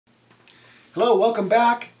Hello, welcome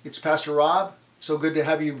back. It's Pastor Rob. So good to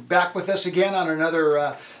have you back with us again on another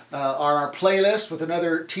on our playlist with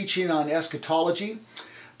another teaching on eschatology.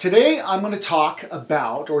 Today I'm going to talk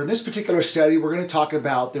about, or in this particular study, we're going to talk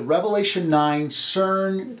about the Revelation 9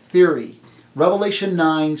 CERN theory. Revelation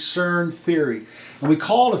 9 CERN theory. And we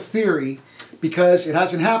call it a theory because it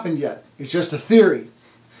hasn't happened yet. It's just a theory.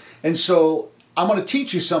 And so I'm going to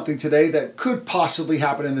teach you something today that could possibly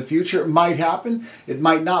happen in the future. It might happen, it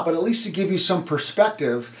might not, but at least to give you some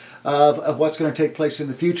perspective of what's going to take place in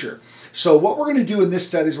the future. So what we're going to do in this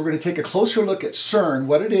study is we're going to take a closer look at CERN,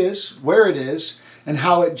 what it is, where it is, and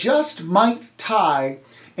how it just might tie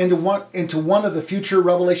into one of the future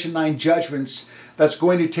Revelation 9 judgments that's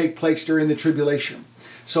going to take place during the tribulation.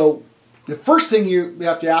 So the first thing you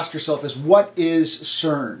have to ask yourself is, what is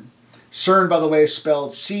CERN? CERN, by the way, is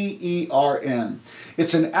spelled C-E-R-N.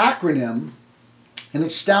 It's an acronym, and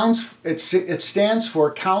it stands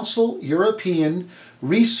for Council European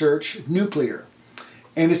Research Nuclear.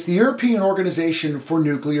 And it's the European Organization for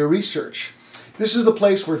Nuclear Research. This is the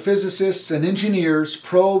place where physicists and engineers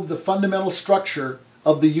probe the fundamental structure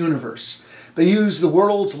of the universe. They use the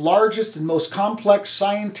world's largest and most complex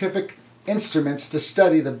scientific instruments to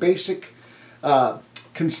study the basic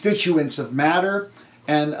constituents of matter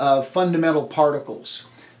and of fundamental particles.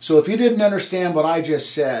 So if you didn't understand what I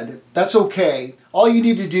just said, that's okay. All you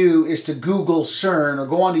need to do is to Google CERN or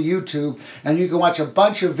go onto YouTube, and you can watch a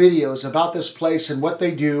bunch of videos about this place and what they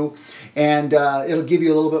do, and it'll give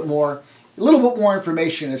you a little bit more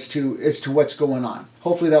information as to what's going on.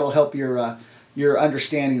 Hopefully that'll help your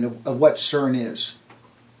understanding of what CERN is.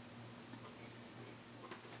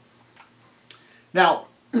 Now,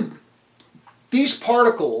 these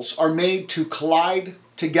particles are made to collide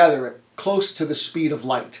together at close to the speed of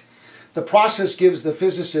light. The process gives the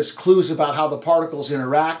physicists clues about how the particles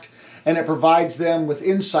interact, and it provides them with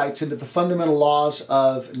insights into the fundamental laws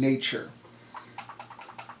of nature.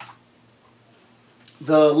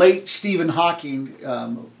 The late Stephen Hawking,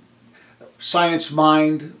 science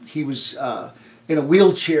mind, he was in a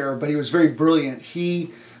wheelchair, but he was very brilliant.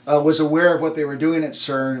 He was aware of what they were doing at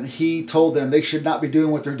CERN. He told them they should not be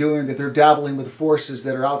doing what they're doing, that they're dabbling with forces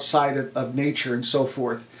that are outside of nature and so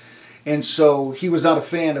forth. And so he was not a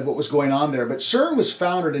fan of what was going on there. But CERN was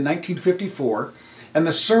founded in 1954, and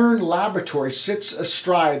the CERN laboratory sits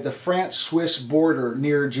astride the France-Swiss border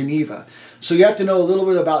near Geneva. So you have to know a little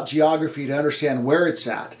bit about geography to understand where it's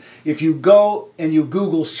at. If you go and you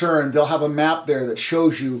Google CERN, they'll have a map there that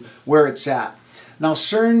shows you where it's at. Now,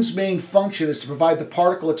 CERN's main function is to provide the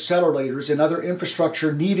particle accelerators and other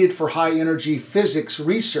infrastructure needed for high-energy physics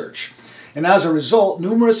research. And as a result,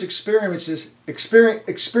 numerous experiments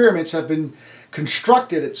have been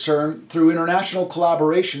constructed at CERN through international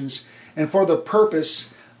collaborations and for the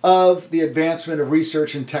purpose of the advancement of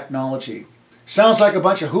research and technology. Sounds like a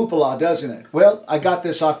bunch of hoopla, doesn't it? Well, I got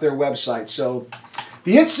this off their website. So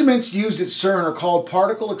the instruments used at CERN are called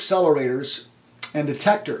particle accelerators and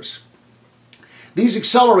detectors. These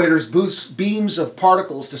accelerators boost beams of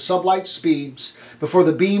particles to sublight speeds before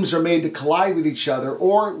the beams are made to collide with each other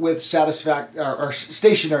or with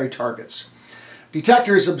stationary targets.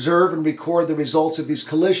 Detectors observe and record the results of these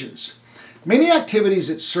collisions. Many activities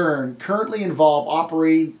at CERN currently involve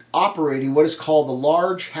operating what is called the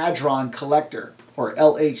Large Hadron Collector, or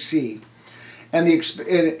LHC, and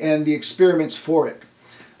the experiments for it.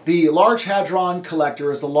 The Large Hadron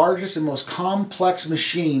Collector is the largest and most complex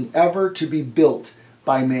machine ever to be built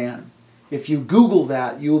by man. If you Google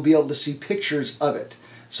that, you will be able to see pictures of it.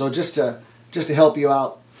 So just to help you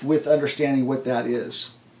out with understanding what that is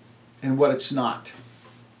and what it's not.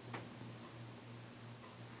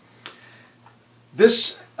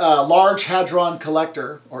 This Large Hadron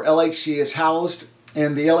Collector, or LHC, is housed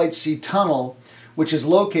in the LHC tunnel, which is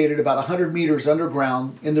located about 100 meters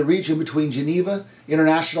underground in the region between Geneva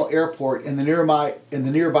International Airport and the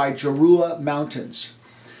nearby Jura Mountains.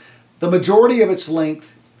 The majority of its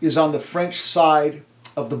length is on the French side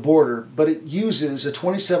of the border, but it uses a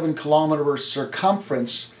 27-kilometer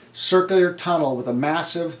circumference circular tunnel with a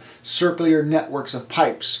massive circular networks of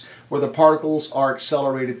pipes where the particles are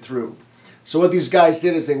accelerated through. So what these guys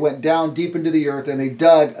did is they went down deep into the earth and they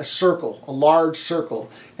dug a circle, a large circle,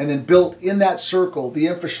 and then built in that circle the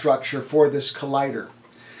infrastructure for this collider.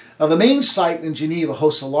 Now, the main site in Geneva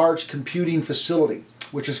hosts a large computing facility,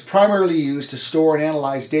 which is primarily used to store and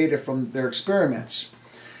analyze data from their experiments.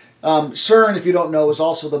 CERN, if you don't know, is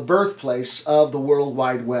also the birthplace of the World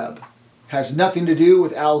Wide Web. Has nothing to do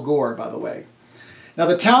with Al Gore, by the way. Now,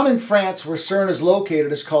 the town in France where CERN is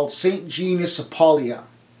located is called St. Genus-Apollia.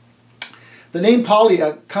 The name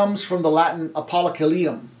Apollia comes from the Latin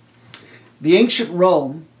Apollicalium. The ancient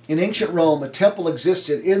Rome In ancient Rome, a temple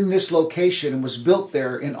existed in this location and was built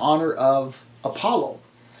there in honor of Apollo.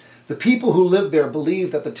 The people who lived there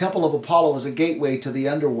believed that the Temple of Apollo was a gateway to the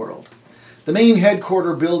underworld. The main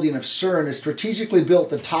headquarter building of CERN is strategically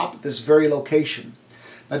built atop this very location.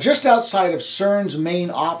 Now, just outside of CERN's main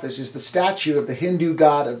office is the statue of the Hindu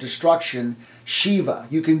god of destruction, Shiva.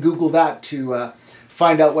 You can Google that to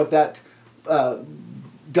find out what that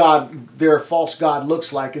god, their false god,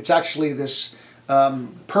 looks like. It's actually this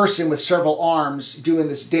person with several arms doing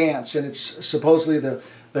this dance, and it's supposedly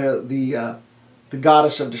the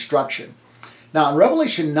goddess of destruction. Now, in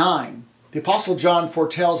Revelation 9, the Apostle John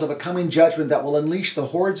foretells of a coming judgment that will unleash the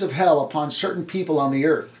hordes of hell upon certain people on the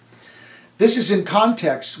earth. This is in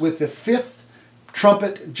context with the fifth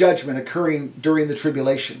trumpet judgment occurring during the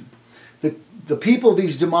tribulation. The people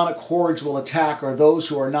these demonic hordes will attack are those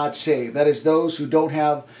who are not saved. That is, those who don't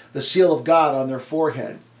have the seal of God on their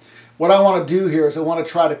forehead. What I want to do here is I want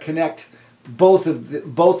to try to connect both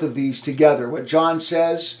of these together, what John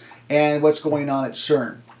says and what's going on at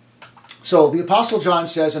CERN. So the Apostle John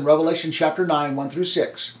says in Revelation chapter 9, 1 through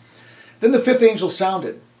 6, "Then the fifth angel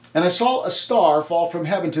sounded, and I saw a star fall from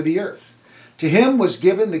heaven to the earth. To him was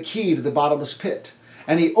given the key to the bottomless pit.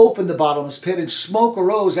 And he opened the bottomless pit, and smoke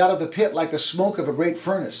arose out of the pit like the smoke of a great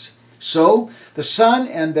furnace. So the sun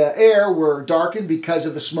and the air were darkened because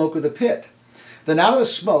of the smoke of the pit. Then out of the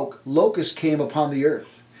smoke locusts came upon the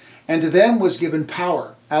earth. And to them was given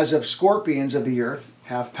power, as of scorpions of the earth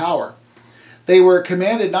have power. They were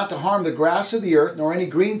commanded not to harm the grass of the earth, nor any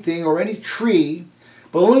green thing, or any tree,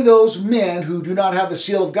 but only those men who do not have the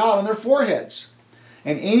seal of God on their foreheads.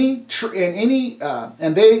 And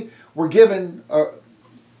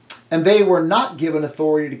they were not given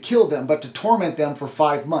authority to kill them, but to torment them for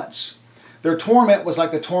 5 months. Their torment was like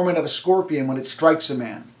the torment of a scorpion when it strikes a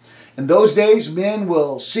man. In those days, men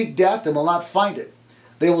will seek death and will not find it.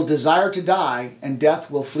 They will desire to die, and death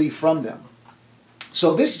will flee from them."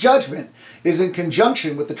 So this judgment is in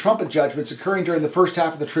conjunction with the trumpet judgments occurring during the first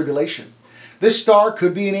half of the tribulation. This star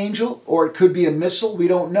could be an angel, or it could be a missile. We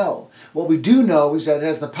don't know. What we do know is that it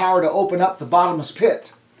has the power to open up the bottomless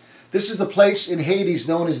pit. This is the place in Hades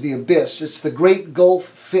known as the abyss. It's the great gulf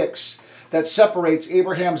fix that separates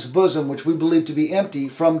Abraham's bosom, which we believe to be empty,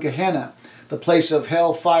 from Gehenna, the place of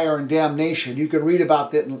hell, fire, and damnation. You can read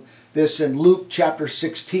about this in Luke chapter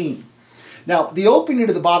 16. Now, the opening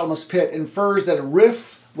of the bottomless pit infers that a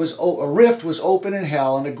rift was open in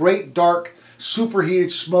hell, and a great dark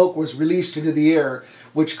superheated smoke was released into the air,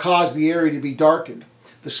 which caused the area to be darkened.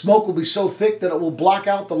 The smoke will be so thick that it will block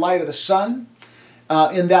out the light of the sun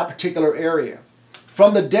in that particular area.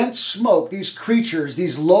 From the dense smoke, these creatures,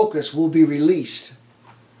 these locusts, will be released.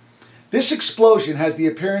 This explosion has the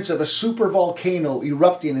appearance of a supervolcano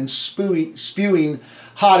erupting and spewing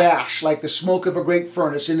hot ash like the smoke of a great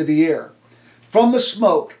furnace into the air. From the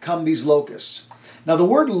smoke come these locusts. Now, the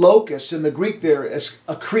word locust in the Greek there is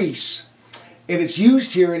akris, and it's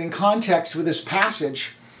used here and in context with this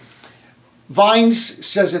passage. Vines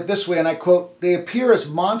says it this way, and I quote, "They appear as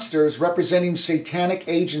monsters representing satanic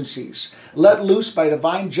agencies, let loose by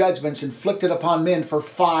divine judgments inflicted upon men for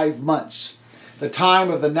 5 months, the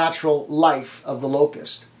time of the natural life of the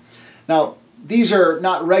locust." Now, these are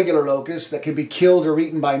not regular locusts that can be killed or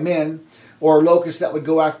eaten by men, or locusts that would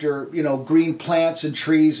go after, green plants and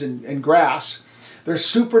trees and grass. They're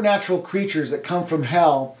supernatural creatures that come from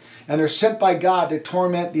hell, and they're sent by God to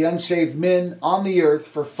torment the unsaved men on the earth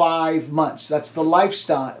for 5 months. That's the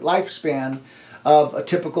lifespan of a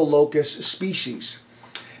typical locust species.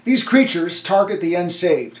 These creatures target the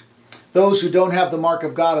unsaved, those who don't have the mark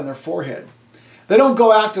of God on their forehead. They don't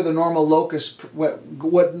go after the normal locust, what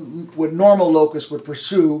normal locusts would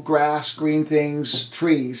pursue, grass, green things,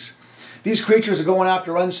 trees. These creatures are going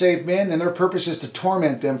after unsaved men, and their purpose is to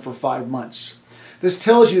torment them for 5 months. This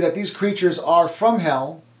tells you that these creatures are from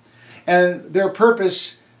hell, and their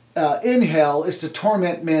purpose in hell is to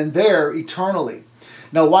torment men there eternally.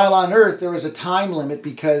 Now, while on earth, there is a time limit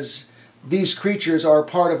because these creatures are a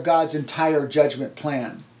part of God's entire judgment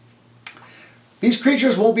plan. These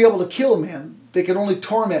creatures won't be able to kill men. They can only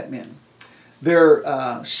torment men. Their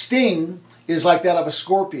sting is like that of a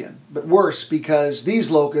scorpion, but worse because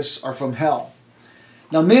these locusts are from hell.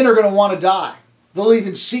 Now, men are going to want to die. They'll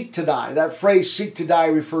even seek to die. That phrase, seek to die,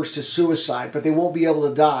 refers to suicide, but they won't be able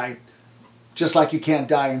to die, just like you can't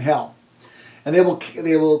die in hell. And they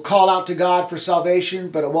will call out to God for salvation,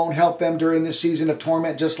 but it won't help them during this season of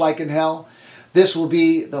torment, just like in hell. This will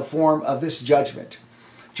be the form of this judgment.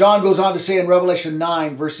 John goes on to say in Revelation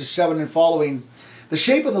 9, verses 7 and following, "The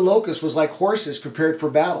shape of the locust was like horses prepared for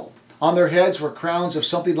battle. On their heads were crowns of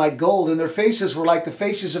something like gold, and their faces were like the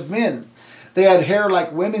faces of men. They had hair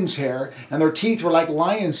like women's hair, and their teeth were like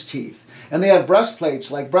lions' teeth. And they had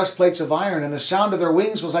breastplates like breastplates of iron, and the sound of their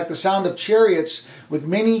wings was like the sound of chariots with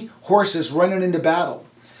many horses running into battle.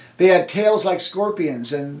 They had tails like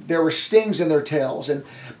scorpions, and there were stings in their tails, and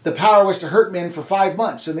the power was to hurt men for 5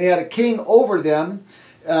 months. And they had a king over them,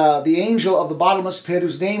 the angel of the bottomless pit,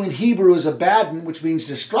 whose name in Hebrew is Abaddon, which means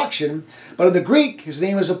destruction, but in the Greek his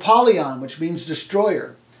name is Apollyon, which means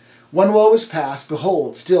destroyer. One woe is past,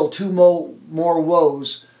 behold, still two more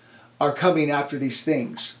woes are coming after these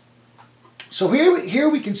things. So here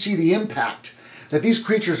we can see the impact that these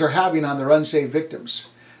creatures are having on their unsaved victims.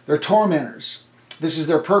 They're tormentors. This is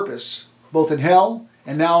their purpose, both in hell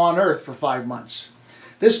and now on earth for 5 months.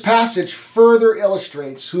 This passage further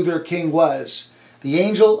illustrates who their king was, the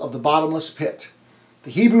angel of the bottomless pit.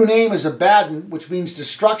 The Hebrew name is Abaddon, which means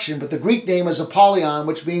destruction, but the Greek name is Apollyon,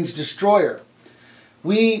 which means destroyer.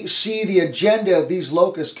 We see the agenda of these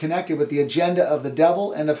locusts connected with the agenda of the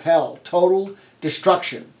devil and of hell, total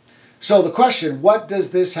destruction. So the question, what does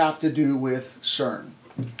this have to do with CERN?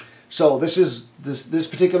 So this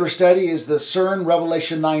particular study is the CERN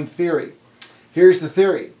Revelation 9 theory. Here's the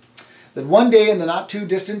theory. That one day in the not too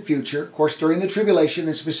distant future, of course during the tribulation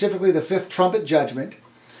and specifically the fifth trumpet judgment,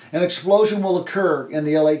 an explosion will occur in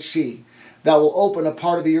the LHC that will open a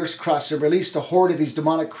part of the earth's crust and release the horde of these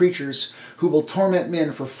demonic creatures who will torment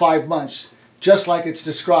men for 5 months, just like it's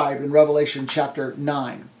described in Revelation chapter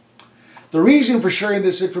 9. The reason for sharing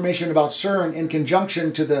this information about CERN in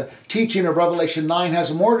conjunction to the teaching of Revelation 9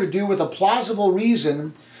 has more to do with a plausible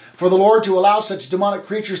reason for the Lord to allow such demonic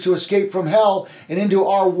creatures to escape from hell and into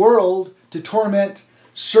our world to torment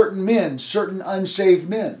certain men, certain unsaved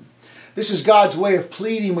men. This is God's way of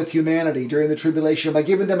pleading with humanity during the tribulation by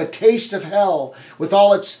giving them a taste of hell with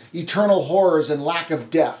all its eternal horrors and lack of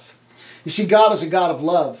death. You see, God is a God of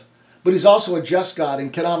love, but He's also a just God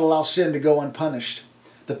and cannot allow sin to go unpunished.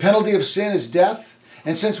 The penalty of sin is death,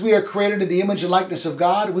 and since we are created in the image and likeness of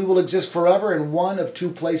God, we will exist forever in one of two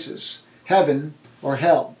places, heaven or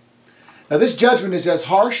hell. Now this judgment is as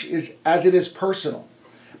harsh as it is personal,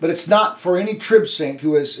 but it's not for any trib saint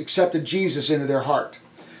who has accepted Jesus into their heart.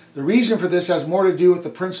 The reason for this has more to do with the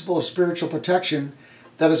principle of spiritual protection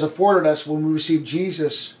that is afforded us when we receive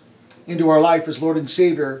Jesus into our life as Lord and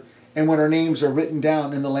Savior and when our names are written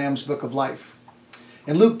down in the Lamb's Book of Life.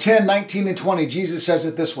 In Luke 10, 19 and 20, Jesus says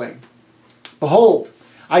it this way, "Behold,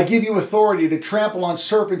 I give you authority to trample on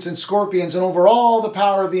serpents and scorpions and over all the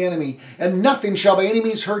power of the enemy, and nothing shall by any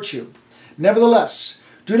means hurt you. Nevertheless,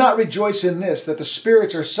 do not rejoice in this, that the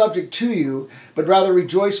spirits are subject to you, but rather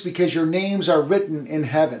rejoice because your names are written in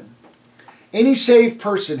heaven." Any saved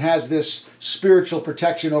person has this spiritual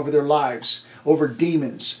protection over their lives, over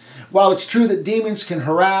demons. While it's true that demons can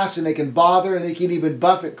harass and they can bother and they can even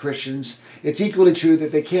buffet Christians, it's equally true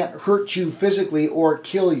that they can't hurt you physically or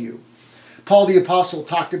kill you. Paul the Apostle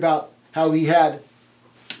talked about how he had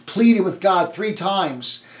pleaded with God 3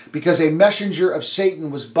 times because a messenger of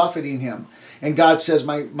Satan was buffeting him. And God says,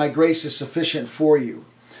 my grace is sufficient for you.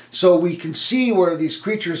 So we can see where these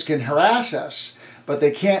creatures can harass us, but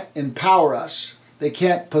they can't empower us. They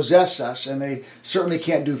can't possess us, and they certainly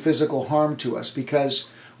can't do physical harm to us because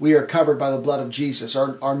we are covered by the blood of Jesus.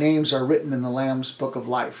 Our names are written in the Lamb's Book of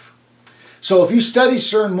Life. So if you study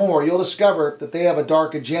CERN more, you'll discover that they have a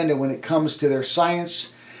dark agenda when it comes to their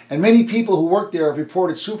science, and many people who work there have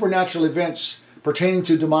reported supernatural events pertaining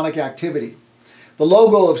to demonic activity. The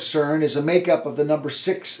logo of CERN is a makeup of the number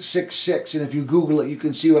 666, and if you Google it, you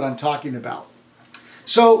can see what I'm talking about.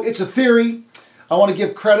 So it's a theory. I want to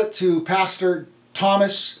give credit to Pastor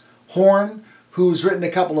Thomas Horn, who's written a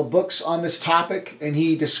couple of books on this topic, and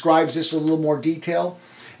he describes this in a little more detail.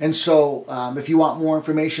 And so if you want more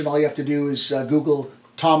information, all you have to do is Google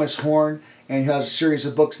Thomas Horn, and he has a series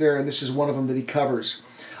of books there, and this is one of them that he covers.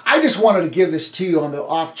 I just wanted to give this to you on the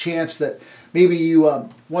off chance that maybe you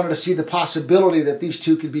wanted to see the possibility that these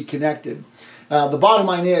two could be connected. The bottom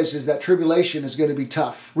line is that tribulation is going to be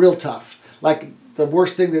tough, real tough, like the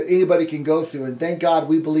worst thing that anybody can go through. And thank God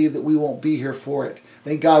we believe that we won't be here for it.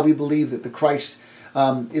 Thank God we believe that the Christ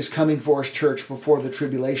is coming for His church before the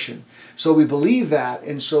tribulation. So we believe that,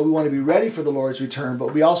 and so we want to be ready for the Lord's return,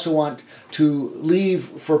 but we also want to leave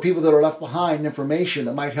for people that are left behind information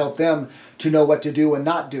that might help them to know what to do and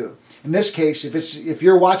not do. In this case, if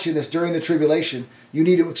you're watching this during the tribulation, you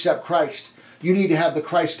need to accept Christ. You need to have the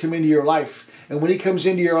Christ come into your life. And when He comes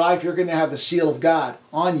into your life, you're going to have the seal of God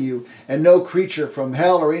on you, and no creature from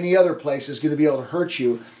hell or any other place is going to be able to hurt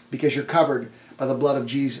you because you're covered by the blood of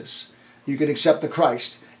Jesus. You can accept the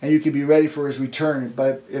Christ, and you can be ready for his return.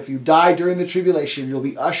 But if you die during the tribulation, you'll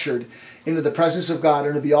be ushered into the presence of God,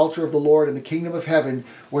 under the altar of the Lord in the kingdom of heaven,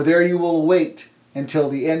 where there you will wait until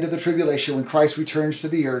the end of the tribulation when Christ returns to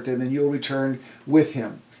the earth, and then you'll return with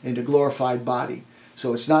him in a glorified body.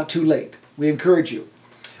 So it's not too late. We encourage you.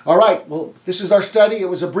 All right, well, this is our study. It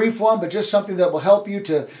was a brief one, but just something that will help you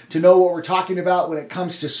to know what we're talking about when it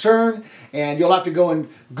comes to CERN. And you'll have to go and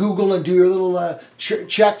Google and do your little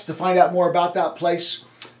checks to find out more about that place.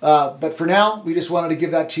 But for now, we just wanted to give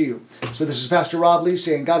that to you. So this is Pastor Rob Lee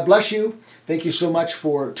saying God bless you. Thank you so much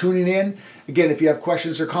for tuning in. Again, if you have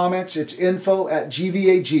questions or comments, it's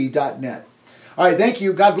info@gvag.net. All right, thank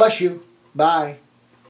you. God bless you. Bye.